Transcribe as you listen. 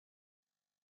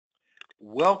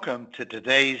Welcome to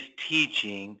today's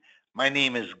teaching. My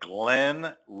name is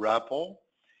Glenn Ruppel,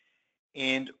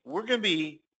 and we're going to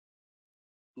be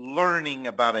learning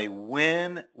about a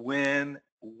win-win-win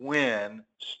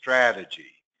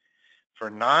strategy for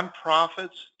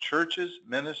nonprofits, churches,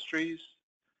 ministries,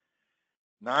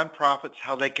 nonprofits,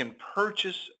 how they can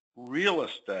purchase real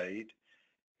estate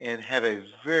and have a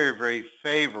very, very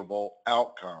favorable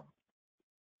outcome.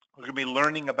 We're going to be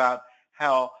learning about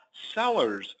how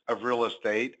sellers of real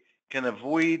estate can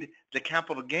avoid the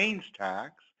capital gains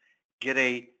tax, get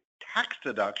a tax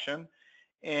deduction,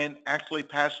 and actually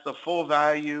pass the full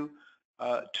value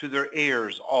to their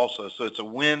heirs also. So it's a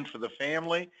win for the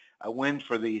family, a win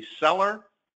for the seller,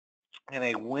 and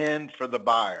a win for the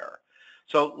buyer.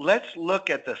 So let's look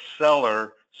at the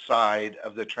seller side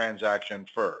of the transaction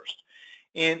first.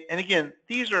 And again,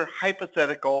 these are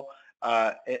hypothetical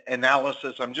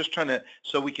analysis. I'm just trying to,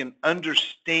 so we can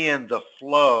understand the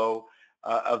flow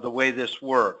of the way this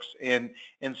works. And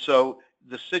so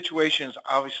the situations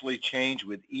obviously change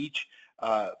with each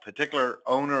particular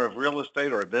owner of real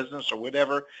estate or a business or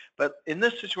whatever. But in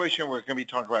this situation, we're going to be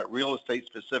talking about real estate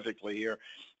specifically here.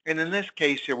 And in this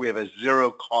case here, we have a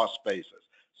zero cost basis.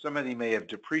 Somebody may have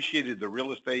depreciated the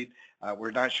real estate.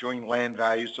 We're not showing land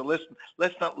value, so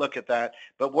let's not look at that.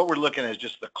 But what we're looking at is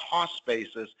just the cost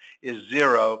basis is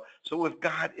zero. So what we've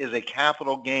got is a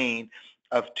capital gain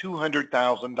of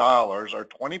 $200,000 or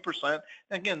 20%.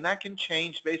 Again, that can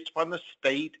change based upon the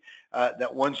state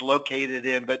that one's located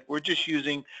in, but we're just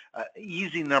using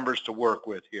easy numbers to work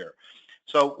with here.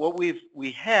 So what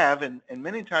we have, and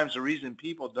many times the reason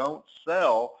people don't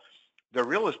sell their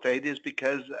real estate is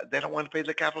because they don't want to pay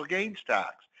the capital gains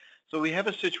tax. So we have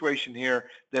a situation here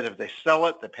that if they sell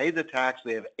it, they pay the tax,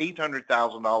 they have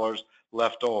 $800,000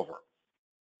 left over.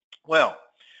 Well,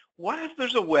 what if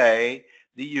there's a way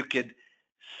that you could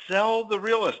sell the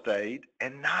real estate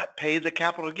and not pay the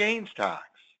capital gains tax?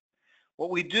 What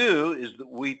we do is that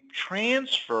we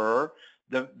transfer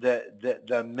the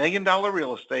 $1 million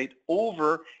real estate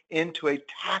over into a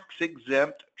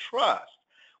tax-exempt trust.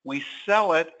 We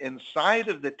sell it inside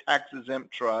of the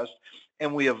tax-exempt trust,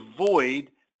 and we avoid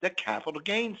the capital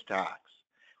gains tax.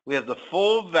 We have the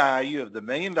full value of the $1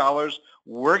 million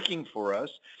working for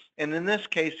us, and in this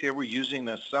case here, we're using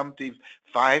an assumptive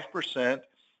 5%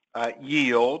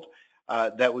 yield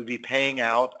that would be paying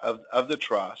out of the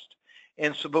trust.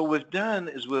 And so what we've done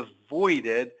is we've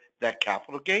avoided that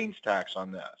capital gains tax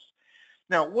on this.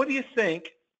 Now, what do you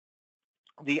think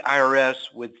the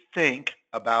IRS would think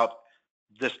about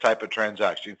this type of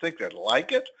transaction? You think they'd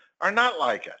like it or not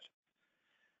like it?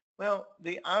 Well,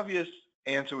 the obvious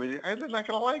answer would be, they're not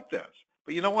going to like this.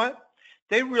 But you know what?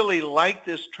 They really like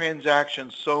this transaction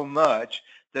so much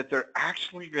that they're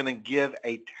actually going to give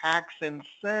a tax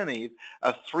incentive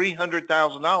of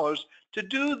 $300,000 to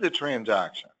do the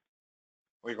transaction.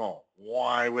 We're going,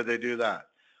 why would they do that?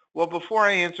 Well, before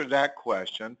I answer that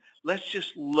question, let's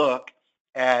just look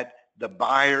at the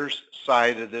buyer's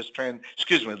side of this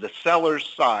the seller's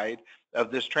side of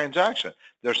this transaction.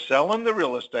 They're selling the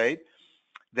real estate.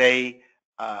 They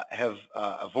have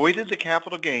avoided the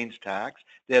capital gains tax.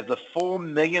 They have the full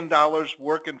 $1 million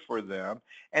working for them,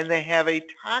 and they have a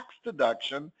tax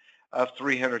deduction of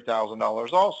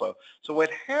 $300,000 also. So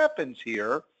what happens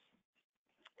here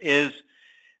is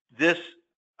this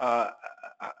 $1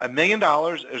 million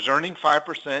is earning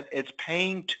 5%. It's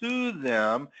paying to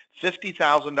them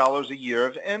 $50,000 a year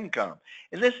of income.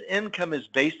 And this income is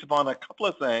based upon a couple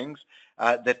of things.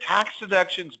 The tax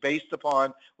deduction is based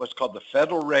upon what's called the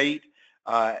federal rate.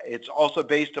 It's also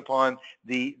based upon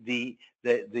the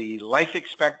life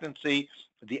expectancy,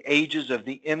 the ages of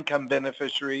the income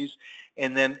beneficiaries,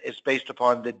 and then it's based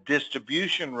upon the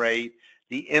distribution rate,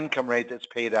 the income rate that's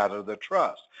paid out of the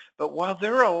trust. But while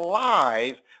they're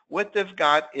alive, what they've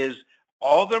got is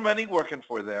all their money working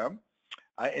for them,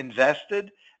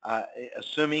 invested,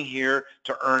 assuming here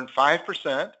to earn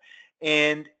 5%,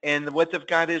 and what they've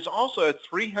got is also a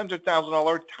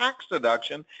 $300,000 tax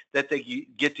deduction that they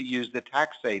get to use the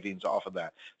tax savings off of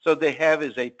that. So they have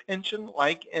is a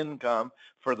pension-like income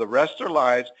for the rest of their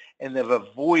lives, and they've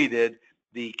avoided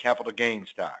the capital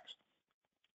gains tax.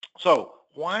 So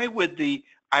why would the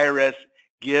IRS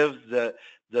give the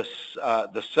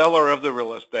seller of the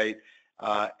real estate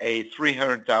a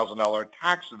 $300,000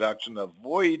 tax deduction to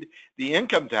avoid the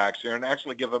income tax here and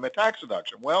actually give them a tax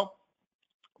deduction? Well,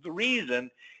 the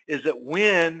reason is that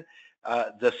when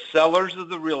the sellers of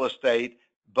the real estate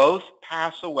both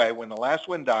pass away, when the last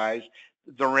one dies,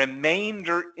 the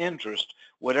remainder interest,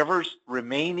 whatever's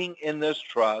remaining in this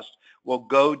trust, will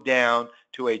go down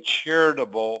to a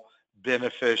charitable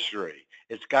beneficiary.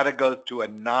 It's got to go to a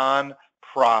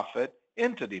non-profit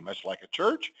entity, much like a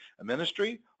church, a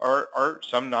ministry, or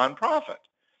some nonprofit.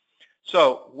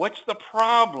 So what's the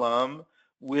problem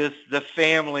with the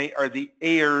family or the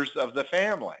heirs of the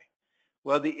family?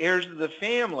 Well, the heirs of the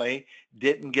family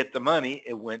didn't get the money.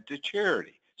 It went to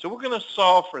charity. So we're going to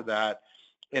solve for that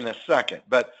in a second.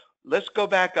 But let's go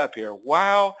back up here.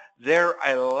 While they're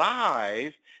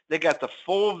alive, they got the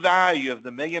full value of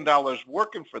the $1 million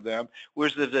working for them,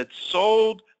 whereas if it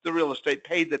sold the real estate,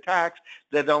 paid the tax,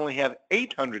 they'd only have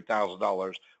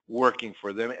 $800,000 working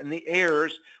for them, and the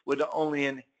heirs would only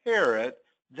inherit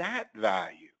that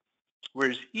value.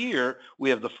 Whereas here we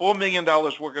have the full $1 million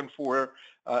working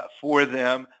for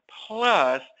them,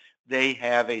 plus they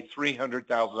have a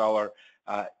 $300,000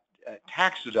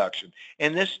 tax deduction.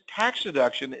 And this tax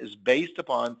deduction is based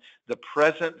upon the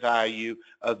present value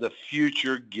of the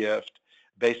future gift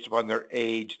based upon their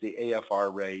age, the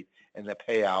AFR rate, and the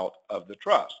payout of the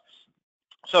trust.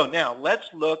 So now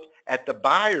let's look at the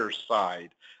buyer's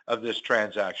side of this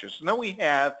transaction. So now we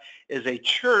have is a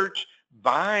church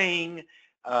buying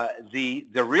the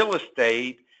real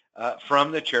estate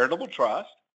from the charitable trust,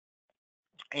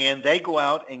 and they go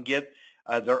out and get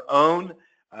their own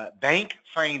bank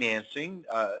financing,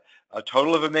 a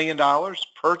total of $1 million,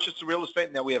 purchase the real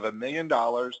estate. Now we have $1 million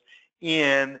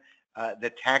in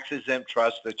the tax-exempt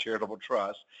trust, the charitable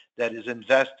trust, that is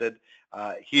invested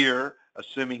here,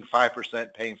 assuming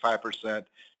 5%, paying 5%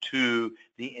 to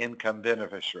the income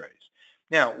beneficiaries.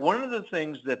 Now, one of the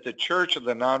things that the church or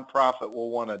the nonprofit will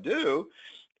want to do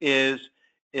is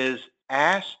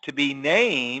ask to be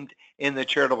named in the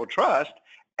charitable trust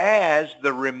as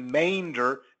the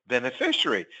remainder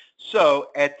beneficiary. So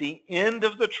at the end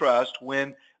of the trust,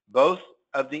 when both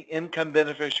of the income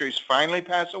beneficiaries finally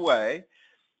pass away,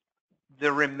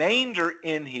 the remainder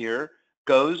in here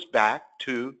goes back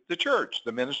to the church,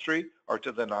 the ministry, or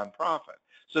to the nonprofit.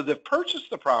 So they've purchased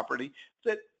the property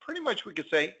that pretty much we could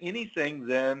say anything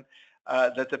then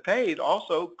that they paid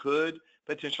also could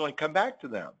potentially come back to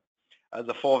them.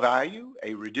 The full value,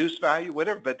 a reduced value,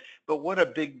 whatever, but what a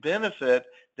big benefit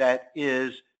that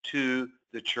is to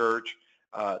the church,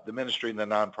 the ministry, and the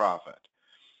nonprofit.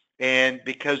 And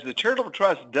because the charitable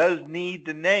trust does need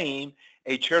to name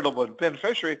a charitable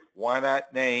beneficiary, why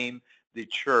not name the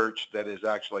church that is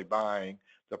actually buying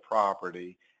the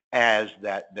property as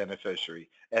that beneficiary,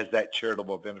 as that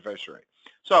charitable beneficiary?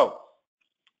 So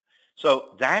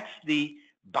that's the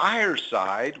buyer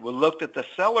side. We looked at the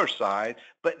seller side,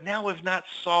 but now we've not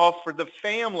solved for the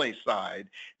family side.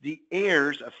 The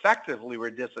heirs effectively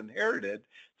were disinherited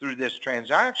through this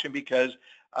transaction because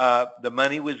the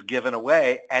money was given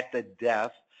away at the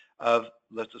death of,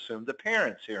 let's assume, the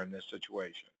parents here in this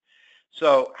situation.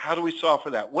 So how do we solve for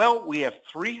that? Well, we have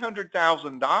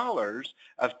 $300,000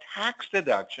 of tax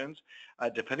deductions,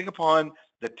 depending upon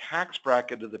the tax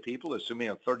bracket of the people, assuming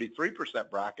a 33%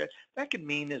 bracket, that could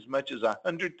mean as much as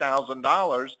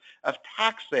 $100,000 of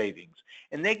tax savings.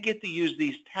 And they get to use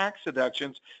these tax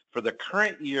deductions for the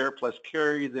current year plus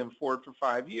carry them forward for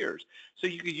 5 years. So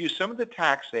you could use some of the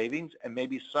tax savings and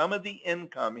maybe some of the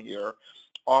income here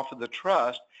off of the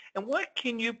trust. And what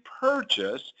can you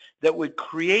purchase that would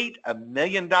create $1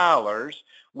 million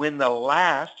when the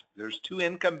last, there's 2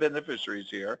 income beneficiaries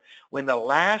here, when the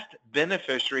last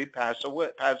beneficiary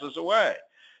passes away?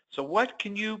 So what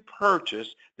can you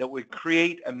purchase that would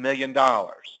create $1 million?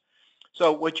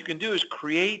 So what you can do is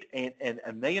create a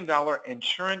 $1 million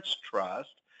insurance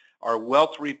trust or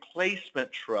wealth replacement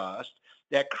trust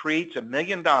that creates $1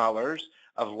 million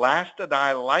of last to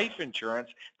die life insurance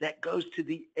that goes to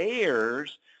the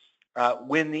heirs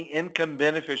when the income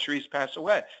beneficiaries pass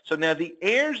away. So now the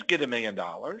heirs get $1 million.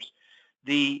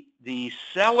 The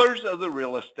sellers of the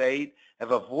real estate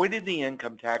have avoided the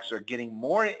income tax. They're getting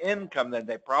more income than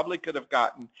they probably could have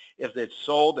gotten if they'd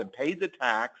sold and paid the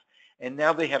tax. And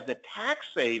now they have the tax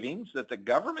savings that the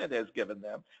government has given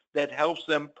them that helps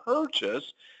them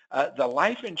purchase the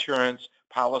life insurance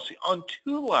policy on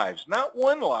 2 lives, not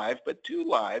 1 life, but 2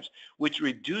 lives, which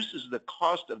reduces the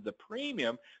cost of the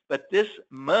premium. But this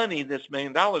money, this $1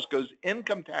 million, goes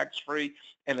income tax-free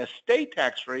and estate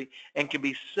tax-free and can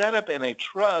be set up in a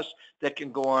trust that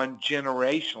can go on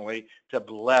generationally to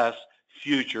bless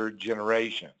future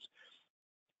generations.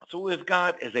 So what we've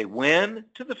got is a win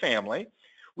to the family.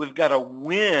 We've got a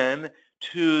win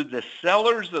to the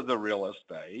sellers of the real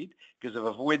estate because of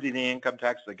avoiding the income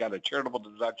tax. They got a charitable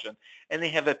deduction and they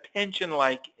have a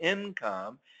pension-like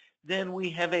income. Then we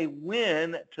have a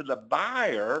win to the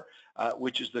buyer,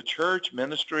 which is the church,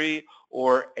 ministry,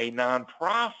 or a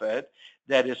nonprofit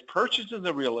that is purchasing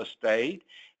the real estate,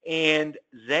 and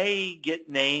they get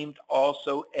named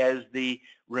also as the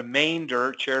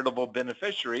remainder charitable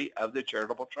beneficiary of the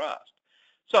charitable trust.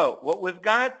 So what we've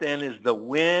got then is the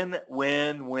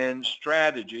win-win-win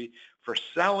strategy for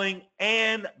selling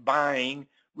and buying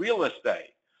real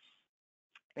estate.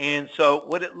 And so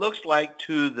what it looks like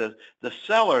to the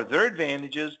seller, their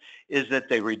advantages is that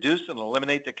they reduce and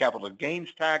eliminate the capital gains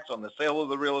tax on the sale of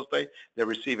the real estate. They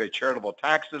receive a charitable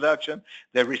tax deduction.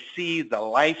 They receive the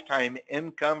lifetime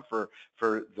income for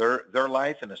their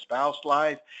life and a spouse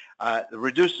life. It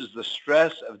reduces the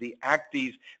stress of the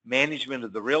active management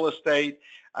of the real estate.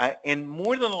 And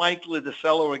more than likely, the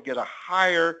seller would get a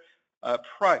higher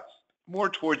price, more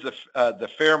towards the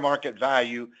fair market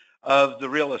value of the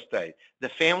real estate. The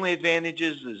family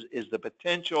advantages is the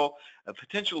potential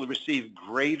to receive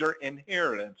greater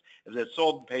inheritance. If it's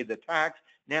sold and paid the tax,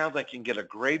 now they can get a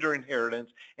greater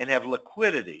inheritance and have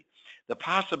liquidity. The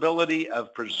possibility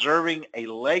of preserving a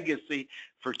legacy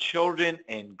for children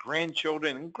and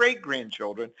grandchildren and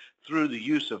great-grandchildren through the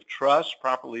use of trust,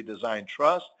 properly designed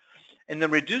trust, and then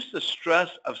reduce the stress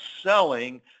of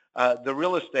selling the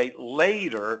real estate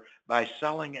later by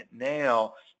selling it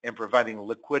now and providing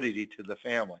liquidity to the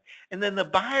family. And then the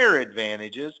buyer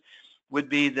advantages would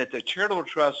be that the charitable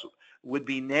trust would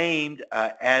be named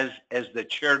as the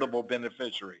charitable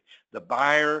beneficiary. The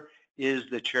buyer is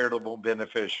the charitable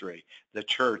beneficiary. The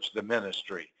church, the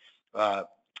ministry,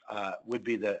 would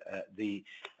be the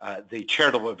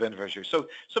charitable beneficiary. So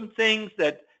some things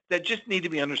that just need to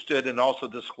be understood and also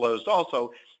disclosed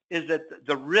also is that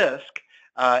the risk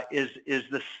is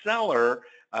the seller,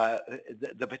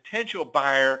 the potential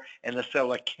buyer and the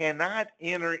seller cannot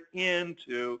enter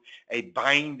into a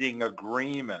binding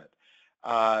agreement,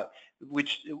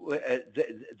 which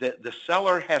the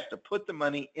seller has to put the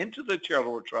money into the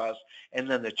charitable trust, and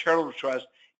then the charitable trust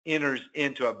enters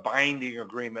into a binding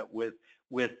agreement with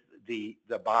the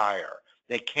buyer.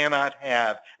 They cannot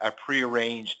have a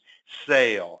prearranged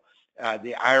sale.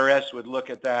 The IRS would look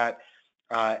at that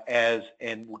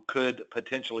and could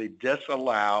potentially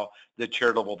disallow the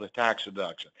charitable tax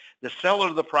deduction. The seller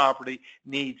of the property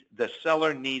needs to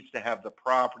have the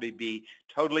property be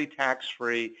totally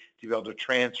tax-free to be able to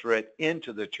transfer it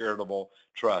into the charitable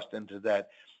trust, into that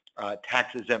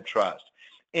tax-exempt trust.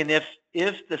 And if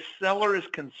the seller is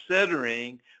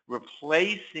considering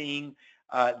replacing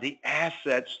the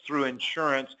assets through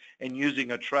insurance and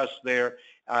using a trust there,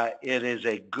 it is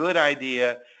a good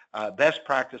idea, best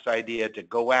practice idea to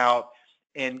go out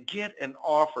and get an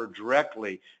offer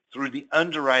directly through the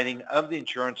underwriting of the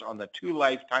insurance on the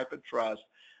two-life type of trust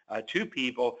to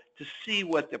people to see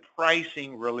what the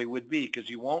pricing really would be, because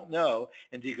you won't know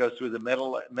until you go through the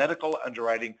medical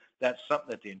underwriting. That's something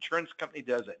that the insurance company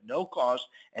does at no cost,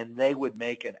 and they would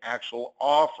make an actual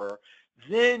offer.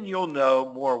 Then you'll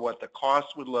know more what the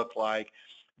cost would look like.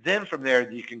 Then from there,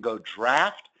 you can go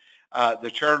draft the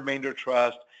charitable remainder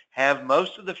trust, have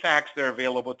most of the facts there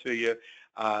available to you.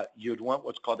 You'd want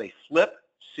what's called a flip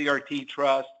CRT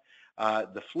trust.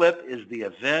 The flip is the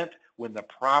event when the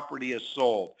property is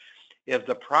sold. If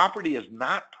the property is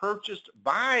not purchased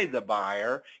by the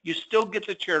buyer, you still get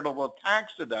the charitable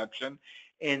tax deduction,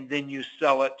 and then you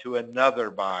sell it to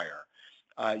another buyer.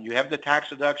 You have the tax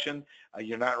deduction.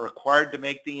 You're not required to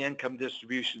make the income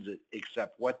distributions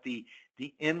except what the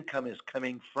income is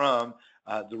coming from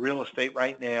the real estate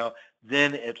right now.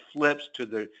 Then it flips to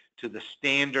the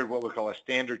standard, what we call a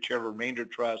standard charitable remainder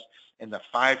trust, and the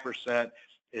 5%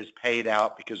 is paid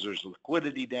out because there's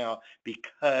liquidity now,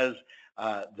 because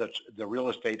the real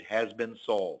estate has been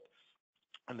sold,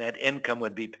 and that income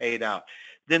would be paid out.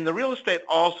 Then the real estate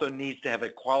also needs to have a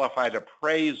qualified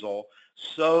appraisal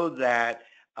so that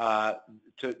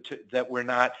that we're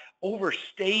not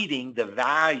overstating the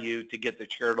value to get the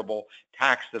charitable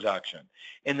tax deduction.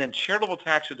 And then charitable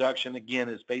tax deduction, again,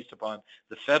 is based upon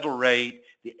the federal rate,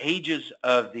 the ages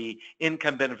of the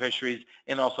income beneficiaries,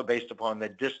 and also based upon the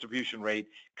distribution rate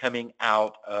coming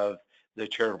out of the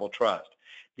charitable trust.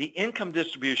 The income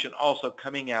distribution also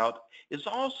coming out is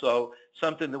also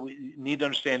something that we need to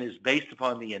understand is based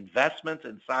upon the investments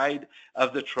inside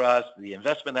of the trust, the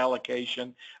investment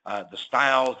allocation, the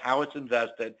styles, how it's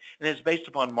invested, and it's based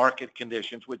upon market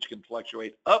conditions, which can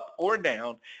fluctuate up or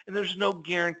down, and there's no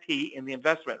guarantee in the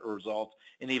investment results,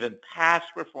 and even past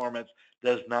performance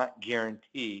does not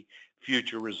guarantee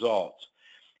future results.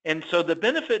 And so the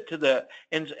benefit to the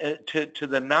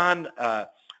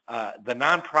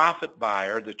nonprofit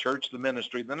buyer, the church, the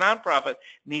ministry, the nonprofit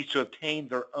needs to obtain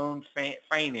their own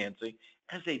financing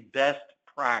as a best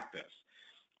practice.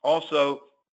 Also,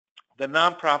 the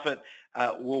nonprofit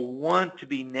will want to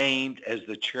be named as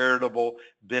the charitable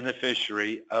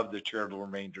beneficiary of the charitable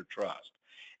remainder trust.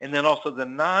 And then also the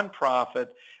nonprofit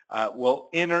will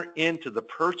enter into the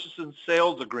purchase and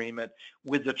sales agreement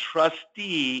with the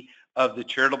trustee of the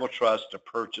charitable trust to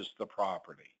purchase the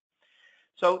property.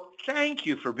 So thank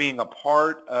you for being a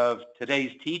part of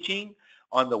today's teaching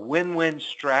on the win-win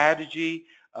strategy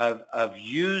of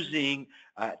using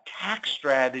tax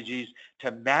strategies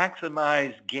to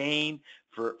maximize gain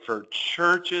for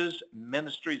churches,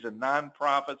 ministries, and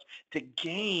nonprofits to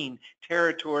gain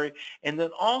territory, and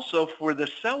then also for the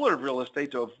seller of real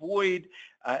estate to avoid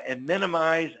and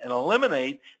minimize and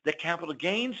eliminate the capital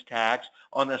gains tax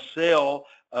on the sale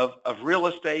of real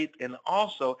estate, and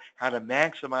also how to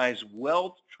maximize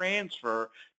wealth transfer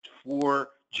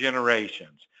for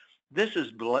generations. This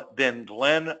has been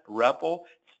Glenn Reppel.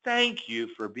 Thank you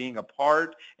for being a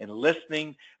part and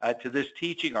listening to this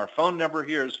teaching. Our phone number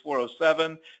here is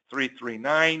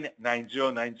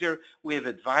 407-339-9090. We have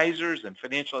advisors and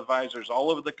financial advisors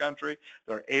all over the country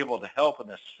that are able to help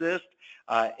and assist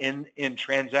in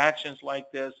transactions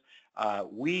like this.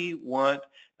 We want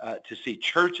to see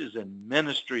churches and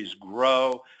ministries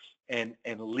grow and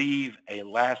leave a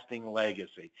lasting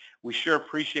legacy. We sure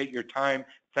appreciate your time.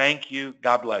 Thank you.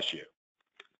 God bless you.